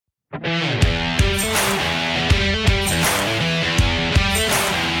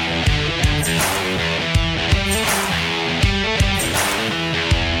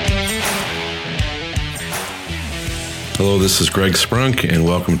Hello, this is Greg Sprunk, and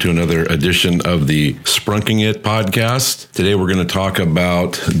welcome to another edition of the Sprunking It podcast. Today we're going to talk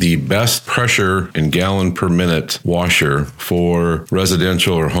about the best pressure in gallon per minute washer for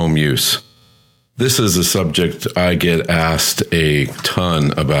residential or home use. This is a subject I get asked a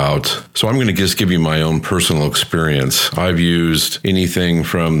ton about, so I'm going to just give you my own personal experience. I've used anything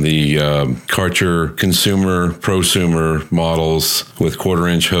from the Karcher consumer, prosumer models with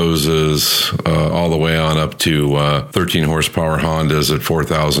quarter-inch hoses all the way on up to 13 horsepower Hondas at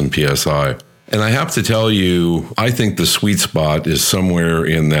 4,000 PSI. And I have to tell you, I think the sweet spot is somewhere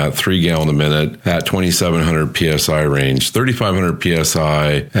in that 3 gallon a minute at 2,700 PSI range. 3,500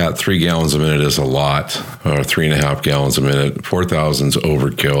 PSI at 3 gallons a minute is a lot, or 3.5 gallons a minute. 4,000 is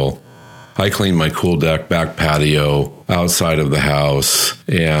overkill. I clean my cool deck back patio outside of the house,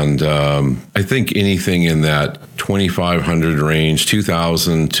 and I think anything in that 2,500 range,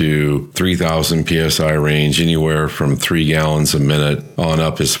 2,000 to 3,000 PSI range, anywhere from 3 gallons a minute on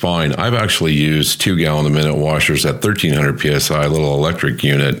up is fine. I've actually used 2 gallon a minute washers at 1,300 PSI, a little electric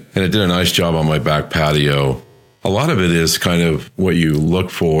unit, and it did a nice job on my back patio. A lot of it is kind of what you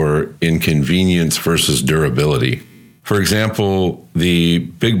look for in convenience versus durability. For example, the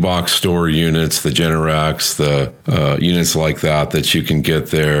big box store units, the Generacs, the units like that you can get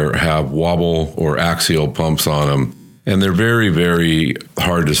there have wobble or axial pumps on them. And they're very, very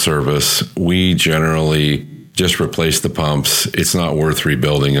hard to service. We generally just replace the pumps. It's not worth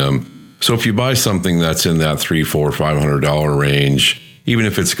rebuilding them. So if you buy something that's in that $300, $400, $500 range, even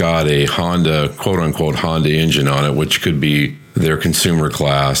if it's got a Honda, quote unquote, Honda engine on it, which could be their consumer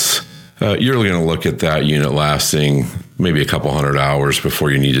class, you're going to look at that unit lasting maybe a couple hundred hours before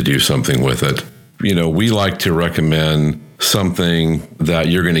you need to do something with it. You know, we like to recommend something that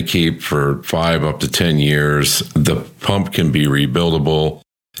you're going to keep for 5 up to 10 years. The pump can be rebuildable.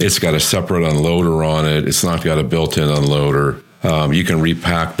 It's got a separate unloader on it. It's not got a built-in unloader. You can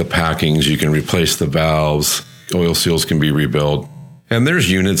repack the packings. You can replace the valves. Oil seals can be rebuilt. And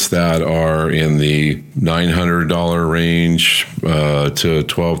there's units that are in the $900 range to $1,200,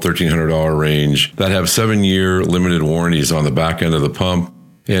 $1,300 range that have 7-year limited warranties on the back end of the pump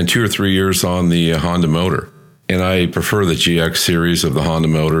and 2 or 3 years on the Honda motor. And I prefer the GX series of the Honda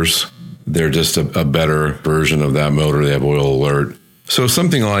motors. They're just a better version of that motor. They have oil alert. So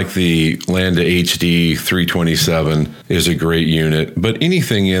something like the Landa HD 327 is a great unit, but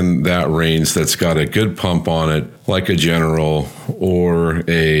anything in that range that's got a good pump on it, like a General or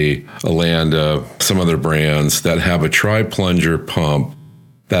a Landa, some other brands that have a tri-plunger pump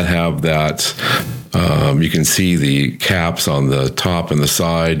that have that, you can see the caps on the top and the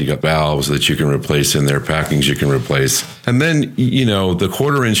side. You got valves that you can replace in there, packings you can replace. And then, you know, the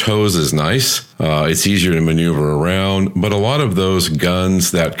quarter-inch hose is nice. It's easier to maneuver around. But a lot of those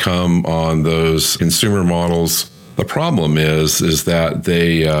guns that come on those consumer models, the problem is that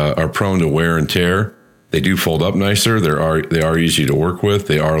they are prone to wear and tear. They do fold up nicer. They are easy to work with.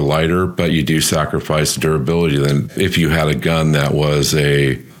 They are lighter, but you do sacrifice durability than if you had a gun that was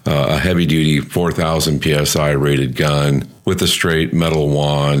a heavy-duty 4,000 PSI rated gun with a straight metal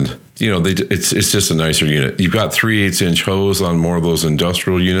wand. You know, it's just a nicer unit. You've got 3/8-inch hose on more of those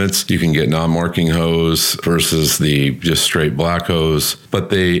industrial units. You can get non-marking hose versus the just straight black hose, but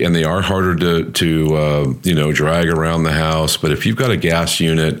they are harder to drag around the house. But if you've got a gas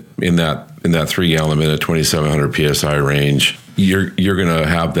unit in that 3 gallon a minute, 2,700 PSI range, you're going to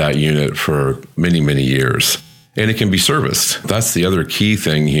have that unit for many, many years. And it can be serviced. That's the other key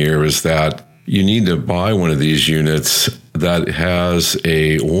thing here is that you need to buy one of these units that has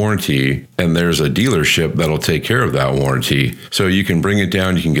a warranty, and there's a dealership that'll take care of that warranty. So you can bring it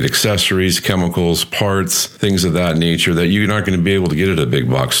down, you can get accessories, chemicals, parts, things of that nature that you're not going to be able to get at a big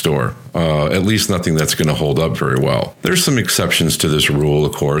box store. At least nothing that's going to hold up very well. There's some exceptions to this rule,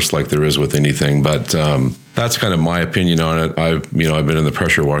 of course, like there is with anything, but that's kind of my opinion on it. I've been in the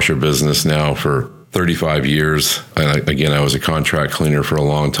pressure washer business now for 35 years. And again, I was a contract cleaner for a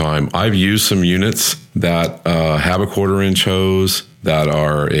long time. I've used some units that have a quarter-inch hose that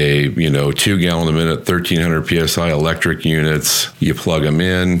are a 2 gallon a minute, 1,300 PSI electric units. You plug them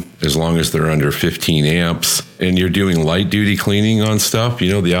in as long as they're under 15 amps and you're doing light duty cleaning on stuff,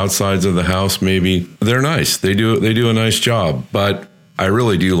 the outsides of the house, maybe they're nice. They do a nice job, but I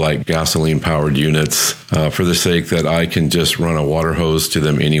really do like gasoline-powered units for the sake that I can just run a water hose to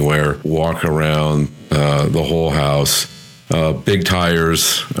them anywhere, walk around the whole house. Big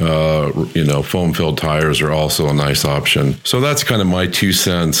tires, foam-filled tires are also a nice option. So that's kind of my 2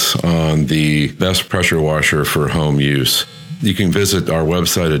 cents on the best pressure washer for home use. You can visit our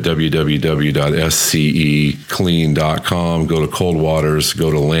website at www.sceclean.com. Go to Cold Waters, go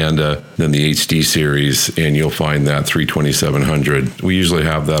to Landa, then the HD series, and you'll find that 32700. We usually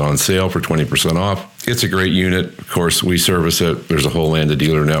have that on sale for 20% off. It's a great unit. Of course, we service it. There's a whole Landa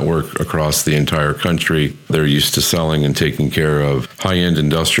dealer network across the entire country. They're used to selling and taking care of high-end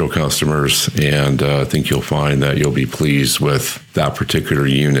industrial customers, and I think you'll find that you'll be pleased with that particular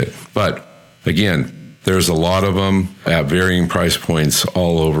unit. But again, there's a lot of them at varying price points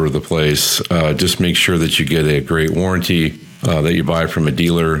all over the place. Just make sure that you get a great warranty, that you buy from a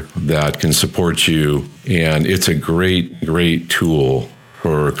dealer that can support you. And it's a great tool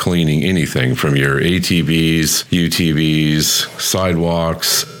for cleaning anything from your ATVs, UTVs,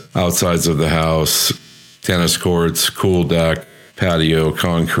 sidewalks, outsides of the house, tennis courts, cool deck, patio,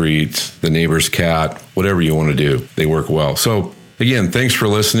 concrete, the neighbor's cat, whatever you want to do. They work well. So again, thanks for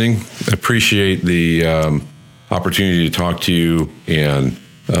listening. Appreciate the opportunity to talk to you, and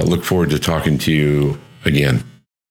look forward to talking to you again.